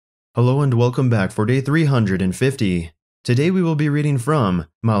Hello and welcome back for day 350. Today we will be reading from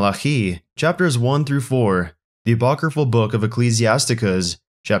Malachi, chapters 1 through 4, the Apocryphal book of Ecclesiasticus,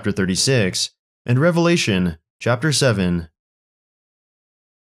 chapter 36, and Revelation, chapter 7.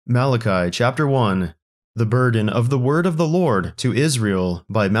 Malachi, chapter 1. The burden of the word of the Lord to Israel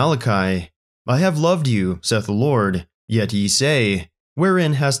by Malachi. I have loved you, saith the Lord, yet ye say,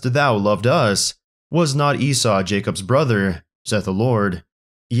 Wherein hast thou loved us? Was not Esau Jacob's brother, saith the Lord?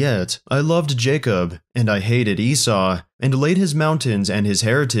 Yet I loved Jacob, and I hated Esau, and laid his mountains and his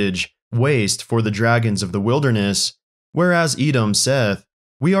heritage waste for the dragons of the wilderness. Whereas Edom saith,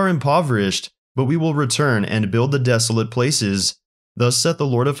 We are impoverished, but we will return and build the desolate places. Thus saith the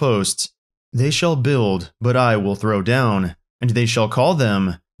Lord of hosts, They shall build, but I will throw down, and they shall call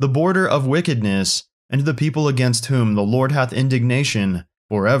them the border of wickedness, and the people against whom the Lord hath indignation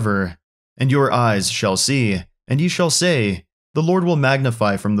forever. And your eyes shall see, and ye shall say, The Lord will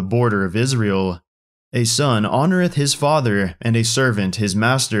magnify from the border of Israel. A son honoureth his father, and a servant his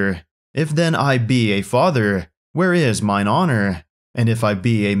master. If then I be a father, where is mine honour? And if I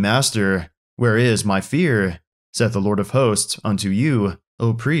be a master, where is my fear? Saith the Lord of hosts unto you,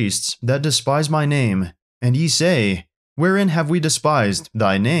 O priests, that despise my name. And ye say, Wherein have we despised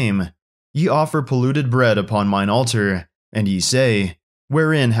thy name? Ye offer polluted bread upon mine altar. And ye say,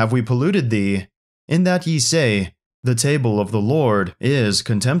 Wherein have we polluted thee? In that ye say, The table of the Lord is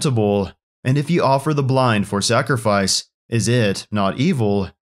contemptible. And if ye offer the blind for sacrifice, is it not evil?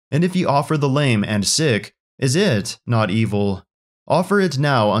 And if ye offer the lame and sick, is it not evil? Offer it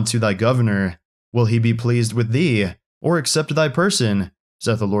now unto thy governor. Will he be pleased with thee, or accept thy person?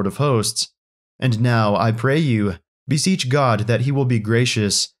 Saith the Lord of hosts. And now, I pray you, beseech God that he will be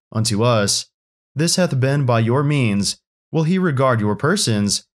gracious unto us. This hath been by your means. Will he regard your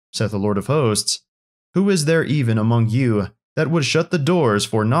persons? Saith the Lord of hosts. Who is there even among you that would shut the doors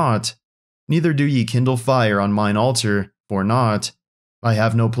for naught? Neither do ye kindle fire on mine altar for naught. I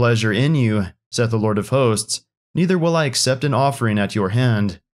have no pleasure in you, saith the Lord of hosts, neither will I accept an offering at your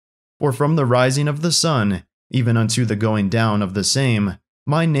hand. For from the rising of the sun, even unto the going down of the same,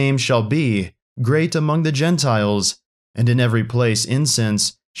 my name shall be great among the Gentiles, and in every place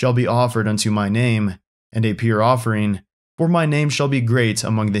incense shall be offered unto my name, and a pure offering, for my name shall be great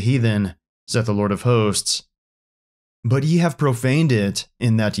among the heathen, saith the Lord of hosts. But ye have profaned it,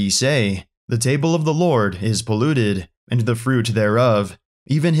 in that ye say, The table of the Lord is polluted, and the fruit thereof,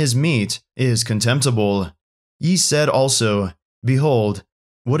 even his meat, is contemptible. Ye said also, Behold,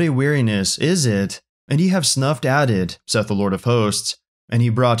 what a weariness is it? And ye have snuffed at it, saith the Lord of hosts. And he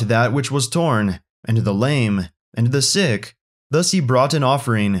brought that which was torn, and the lame, and the sick. Thus he brought an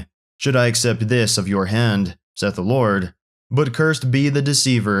offering. Should I accept this of your hand, saith the Lord? But cursed be the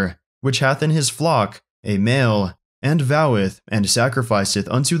deceiver, which hath in his flock a male, and voweth and sacrificeth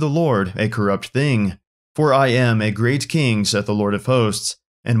unto the Lord a corrupt thing. For I am a great king, saith the Lord of hosts,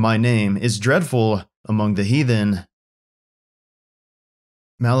 and my name is dreadful among the heathen.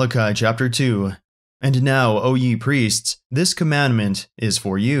 Malachi chapter 2. And now, O ye priests, this commandment is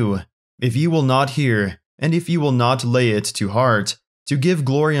for you. If ye will not hear, and if ye will not lay it to heart, to give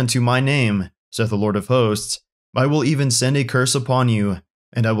glory unto my name, saith the Lord of hosts, I will even send a curse upon you,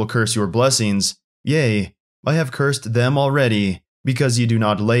 and I will curse your blessings. Yea, I have cursed them already, because ye do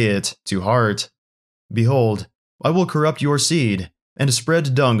not lay it to heart. Behold, I will corrupt your seed, and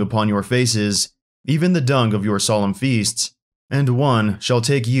spread dung upon your faces, even the dung of your solemn feasts. And one shall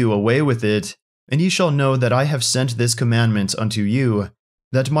take you away with it, and ye shall know that I have sent this commandment unto you,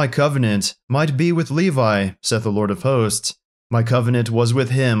 that my covenant might be with Levi, saith the Lord of hosts. My covenant was with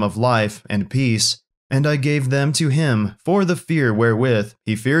him of life and peace, and I gave them to him for the fear wherewith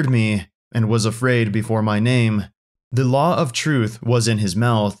he feared me, and was afraid before my name. The law of truth was in his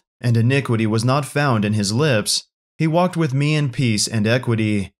mouth, and iniquity was not found in his lips. He walked with me in peace and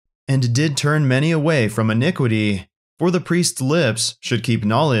equity, and did turn many away from iniquity. For the priest's lips should keep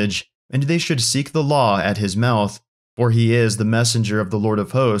knowledge, and they should seek the law at his mouth. For he is the messenger of the Lord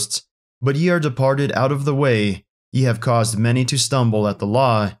of hosts. But ye are departed out of the way. Ye have caused many to stumble at the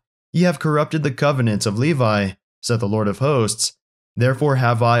law. Ye have corrupted the covenant of Levi, saith the Lord of hosts. Therefore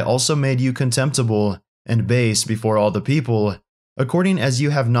have I also made you contemptible and base before all the people, according as you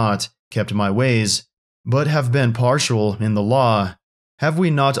have not kept my ways, but have been partial in the law. Have we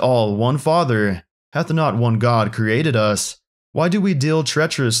not all one Father? Hath not one God created us? Why do we deal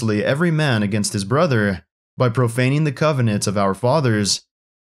treacherously every man against his brother, by profaning the covenant of our fathers?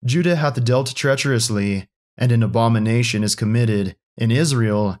 Judah hath dealt treacherously, and an abomination is committed in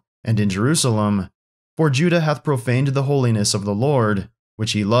Israel and in Jerusalem. For Judah hath profaned the holiness of the Lord,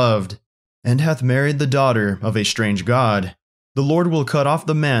 which he loved, and hath married the daughter of a strange god. The Lord will cut off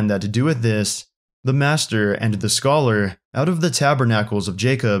the man that doeth this, the master and the scholar, out of the tabernacles of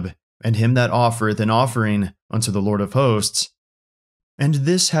Jacob, and him that offereth an offering unto the Lord of hosts. And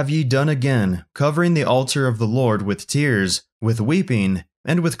this have ye done again, covering the altar of the Lord with tears, with weeping,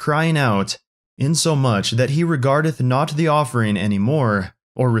 and with crying out, insomuch that he regardeth not the offering any more,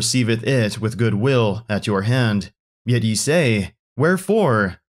 or receiveth it with good will at your hand. Yet ye say,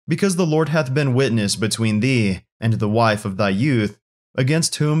 Wherefore? Because the Lord hath been witness between thee and the wife of thy youth,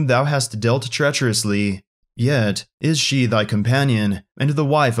 against whom thou hast dealt treacherously. Yet is she thy companion, and the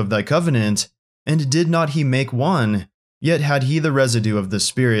wife of thy covenant. And did not he make one? Yet had he the residue of the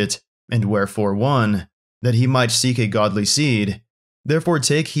Spirit, and wherefore one? That he might seek a godly seed. Therefore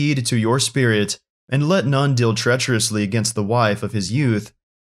take heed to your spirit, and let none deal treacherously against the wife of his youth.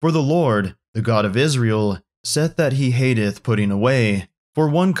 For the Lord, the God of Israel, saith that he hateth putting away. For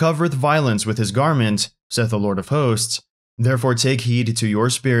one covereth violence with his garment, saith the Lord of hosts. Therefore take heed to your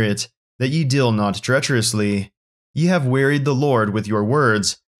spirit, that ye deal not treacherously. Ye have wearied the Lord with your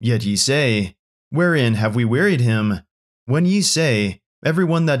words, yet ye say, Wherein have we wearied him? When ye say, Every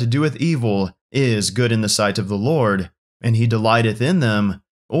one that doeth evil is good in the sight of the Lord, and he delighteth in them,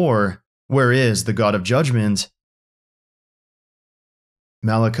 or, Where is the God of judgment?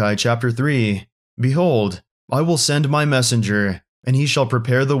 Malachi chapter 3. Behold, I will send my messenger, and he shall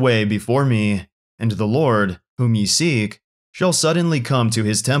prepare the way before me, and the Lord, whom ye seek, shall suddenly come to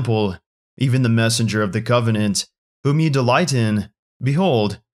his temple, even the messenger of the covenant, whom ye delight in.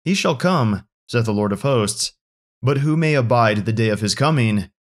 Behold, he shall come, saith the Lord of hosts. But who may abide the day of his coming,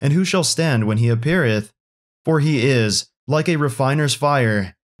 and who shall stand when he appeareth? For he is like a refiner's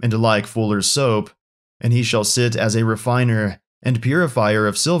fire, and like fuller's soap. And he shall sit as a refiner and purifier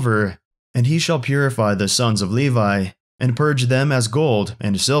of silver, and he shall purify the sons of Levi, and purge them as gold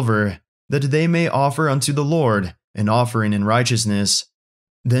and silver, that they may offer unto the Lord an offering in righteousness.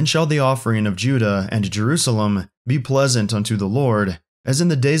 Then shall the offering of Judah and Jerusalem be pleasant unto the Lord, as in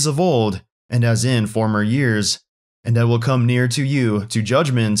the days of old, and as in former years. And I will come near to you to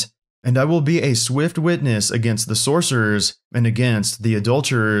judgment, and I will be a swift witness against the sorcerers, and against the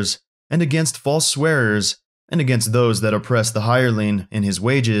adulterers, and against false swearers, and against those that oppress the hireling in his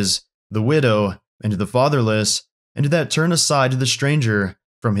wages, the widow, and the fatherless, and that turn aside the stranger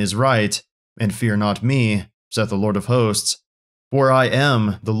from his right, and fear not me, saith the Lord of hosts. For I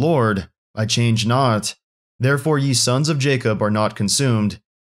am the Lord, I change not. Therefore ye sons of Jacob are not consumed.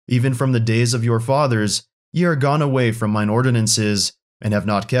 Even from the days of your fathers ye are gone away from mine ordinances, and have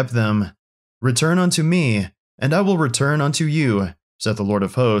not kept them. Return unto me, and I will return unto you, saith the Lord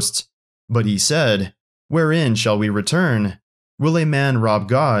of hosts. But ye said, Wherein shall we return? Will a man rob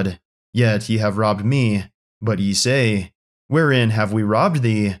God? Yet ye have robbed me. But ye say, Wherein have we robbed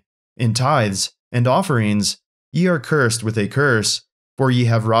thee? In tithes and offerings. Ye are cursed with a curse, for ye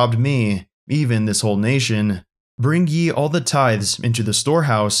have robbed me, even this whole nation. Bring ye all the tithes into the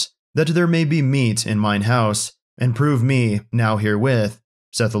storehouse, that there may be meat in mine house, and prove me now herewith,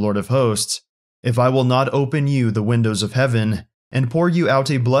 saith the Lord of hosts, if I will not open you the windows of heaven, and pour you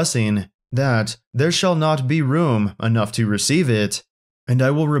out a blessing, that there shall not be room enough to receive it. And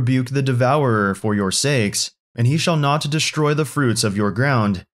I will rebuke the devourer for your sakes, and he shall not destroy the fruits of your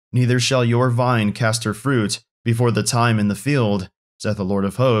ground, neither shall your vine cast her fruit before the time in the field, saith the Lord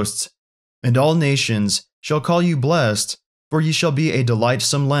of hosts. And all nations shall call you blessed, for ye shall be a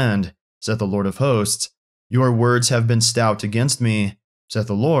delightsome land, saith the Lord of hosts. Your words have been stout against me, saith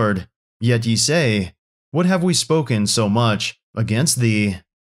the Lord. Yet ye say, What have we spoken so much against thee?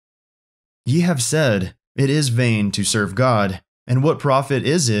 Ye have said, It is vain to serve God, and what profit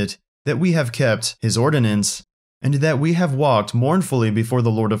is it that we have kept his ordinance, and that we have walked mournfully before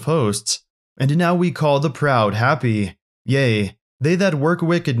the Lord of hosts? And now we call the proud happy. Yea, they that work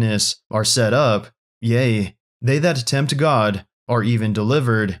wickedness are set up. Yea, they that tempt God are even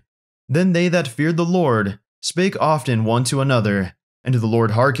delivered. Then they that feared the Lord spake often one to another, and the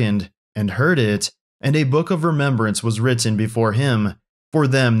Lord hearkened, and heard it, and a book of remembrance was written before him, for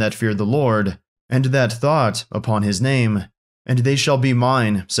them that feared the Lord, and that thought upon his name. And they shall be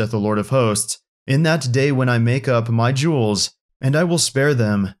mine, saith the Lord of hosts, in that day when I make up my jewels, and I will spare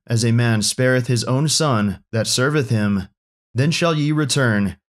them, as a man spareth his own son that serveth him. Then shall ye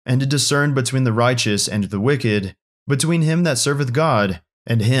return, and discern between the righteous and the wicked, between him that serveth God,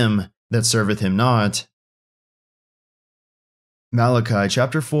 and him that serveth him not. Malachi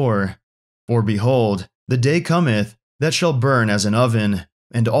chapter 4. For behold, the day cometh, that shall burn as an oven,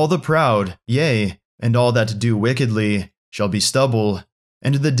 and all the proud, yea, and all that do wickedly, shall be stubble.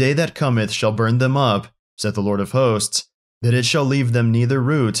 And the day that cometh shall burn them up, saith the Lord of hosts, that it shall leave them neither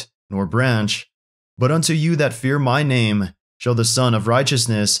root nor branch. But unto you that fear my name shall the Son of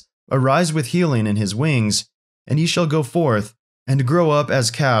Righteousness arise with healing in his wings, and he shall go forth, and grow up as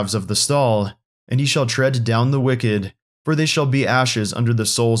calves of the stall, and he shall tread down the wicked, for they shall be ashes under the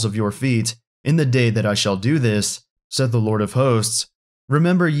soles of your feet, in the day that I shall do this, saith the Lord of hosts.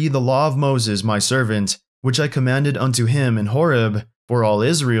 Remember ye the law of Moses my servant, which I commanded unto him in Horeb, for all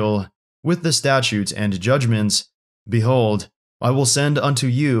Israel, with the statutes and judgments. Behold, I will send unto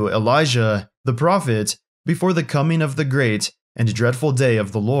you Elijah, the prophet, before the coming of the great and dreadful day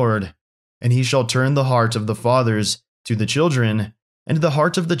of the Lord. And he shall turn the heart of the fathers to the children, and the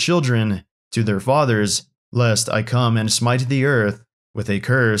heart of the children to their fathers, lest I come and smite the earth with a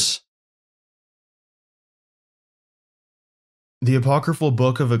curse. The Apocryphal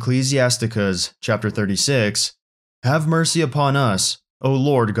Book of Ecclesiasticus, chapter 36. Have mercy upon us, O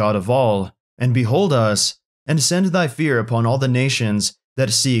Lord God of all, and behold us, and send thy fear upon all the nations that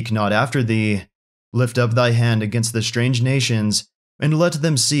seek not after thee. Lift up thy hand against the strange nations, and let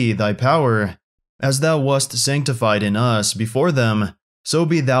them see thy power. As thou wast sanctified in us before them, so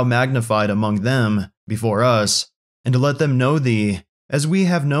be thou magnified among them before us, and let them know thee, as we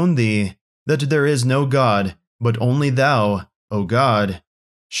have known thee, that there is no God, but only thou, O God.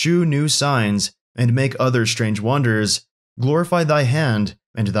 Shew new signs, and make other strange wonders. Glorify thy hand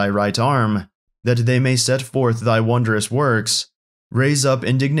and thy right arm, that they may set forth thy wondrous works. Raise up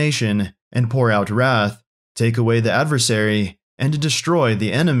indignation, and pour out wrath. Take away the adversary, and destroy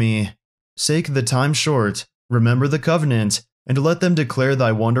the enemy. Sake the time short, remember the covenant, and let them declare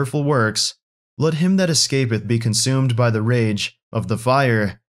thy wonderful works. Let him that escapeth be consumed by the rage of the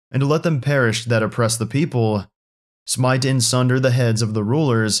fire, and let them perish that oppress the people. Smite in sunder the heads of the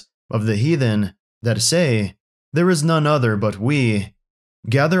rulers of the heathen, that say, There is none other but we.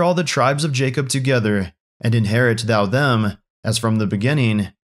 Gather all the tribes of Jacob together, and inherit thou them, as from the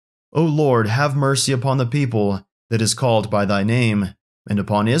beginning. O Lord, have mercy upon the people that is called by thy name, and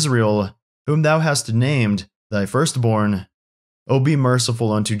upon Israel, whom thou hast named thy firstborn. O be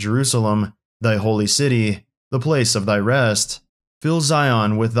merciful unto Jerusalem, thy holy city, the place of thy rest. Fill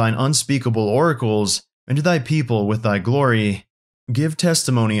Zion with thine unspeakable oracles, and thy people with thy glory. Give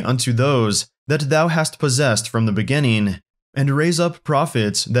testimony unto those that thou hast possessed from the beginning, and raise up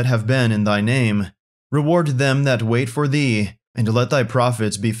prophets that have been in thy name. Reward them that wait for thee, and let thy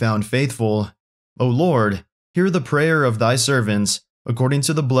prophets be found faithful. O Lord, hear the prayer of thy servants, according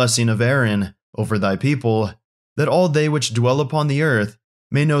to the blessing of Aaron, over thy people, that all they which dwell upon the earth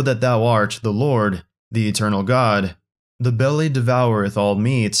may know that thou art the Lord, the eternal God. The belly devoureth all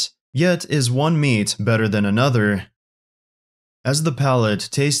meats, yet is one meat better than another. As the palate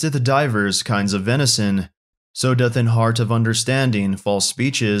tasteth divers kinds of venison, so doth an heart of understanding false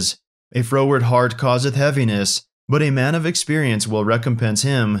speeches. A froward heart causeth heaviness, but a man of experience will recompense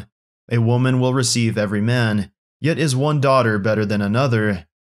him. A woman will receive every man, yet is one daughter better than another.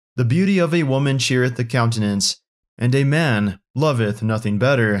 The beauty of a woman cheereth the countenance, and a man loveth nothing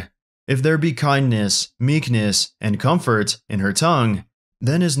better. If there be kindness, meekness, and comfort in her tongue,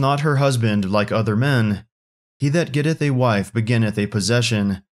 then is not her husband like other men. He that getteth a wife beginneth a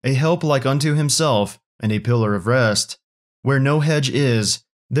possession, a help like unto himself, and a pillar of rest. Where no hedge is,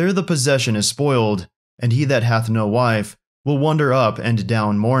 there the possession is spoiled, and he that hath no wife will wander up and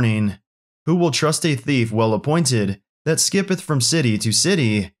down mourning. Who will trust a thief well appointed, that skippeth from city to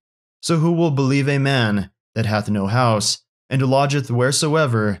city? So who will believe a man that hath no house, and lodgeth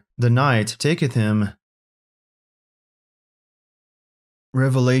wheresoever the night taketh him?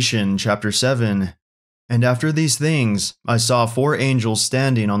 Revelation chapter 7. And after these things I saw 4 angels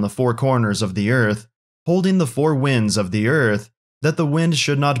standing on the 4 corners of the earth, holding the 4 winds of the earth, that the wind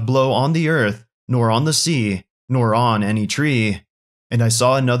should not blow on the earth, nor on the sea, nor on any tree. And I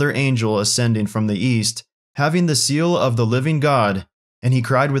saw another angel ascending from the east, having the seal of the living God, and he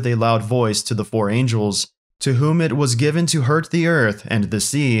cried with a loud voice to the 4 angels, to whom it was given to hurt the earth and the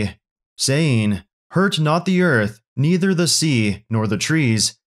sea, saying, Hurt not the earth, neither the sea, nor the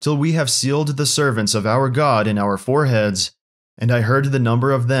trees, till we have sealed the servants of our God in our foreheads. And I heard the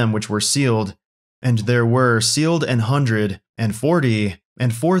number of them which were sealed, and there were sealed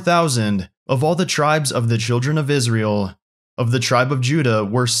 144,000 of all the tribes of the children of Israel. Of the tribe of Judah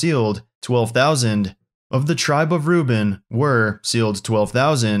were sealed 12,000. Of the tribe of Reuben were sealed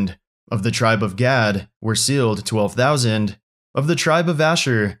 12,000. Of the tribe of Gad were sealed 12,000. Of the tribe of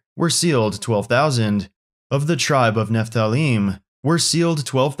Asher were sealed 12,000. Of the tribe of Nephthalim were sealed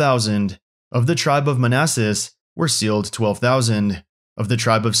 12,000. Of the tribe of Manasseh were sealed 12,000. Of the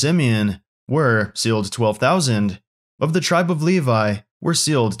tribe of Simeon were sealed 12,000. Of the tribe of Levi were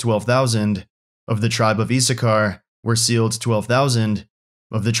sealed 12,000. Of the tribe of Issachar were sealed 12,000.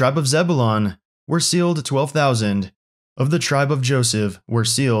 Of the tribe of Zebulun were sealed 12,000. Of the tribe of Joseph were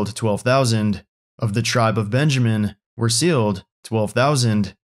sealed 12,000. Of the tribe of Benjamin were sealed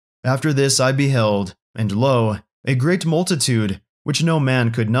 12,000. After this I beheld, and lo, a great multitude, which no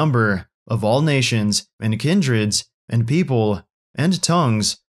man could number, of all nations, and kindreds, and people, and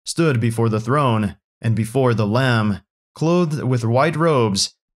tongues, stood before the throne, and before the Lamb, clothed with white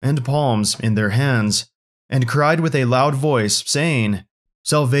robes, and palms in their hands, and cried with a loud voice, saying,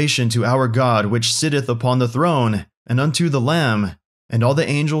 Salvation to our God which sitteth upon the throne, and unto the Lamb. And all the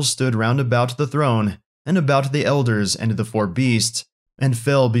angels stood round about the throne, and about the elders and the four beasts, and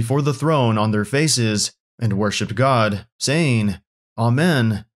fell before the throne on their faces, and worshipped God, saying,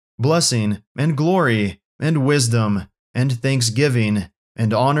 Amen. Blessing, and glory, and wisdom, and thanksgiving,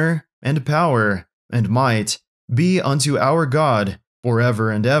 and honor, and power, and might, be unto our God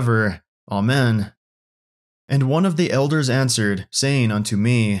forever and ever. Amen. And one of the elders answered, saying unto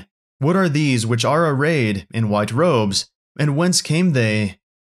me, What are these which are arrayed in white robes, and whence came they?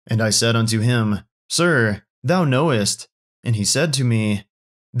 And I said unto him, Sir, thou knowest. And he said to me,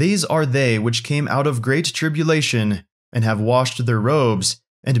 These are they which came out of great tribulation, and have washed their robes,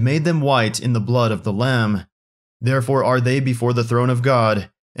 and made them white in the blood of the Lamb. Therefore are they before the throne of God,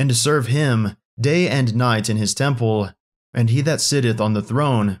 and serve him day and night in his temple. And he that sitteth on the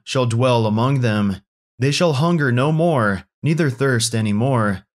throne shall dwell among them. They shall hunger no more, neither thirst any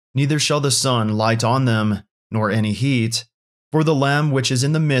more, neither shall the sun light on them, nor any heat. For the Lamb which is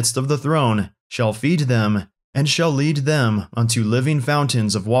in the midst of the throne shall feed them, and shall lead them unto living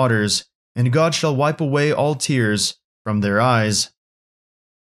fountains of waters, and God shall wipe away all tears from their eyes.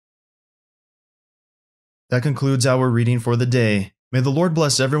 That concludes our reading for the day. May the Lord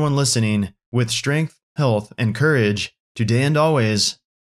bless everyone listening with strength, health, and courage, today and always.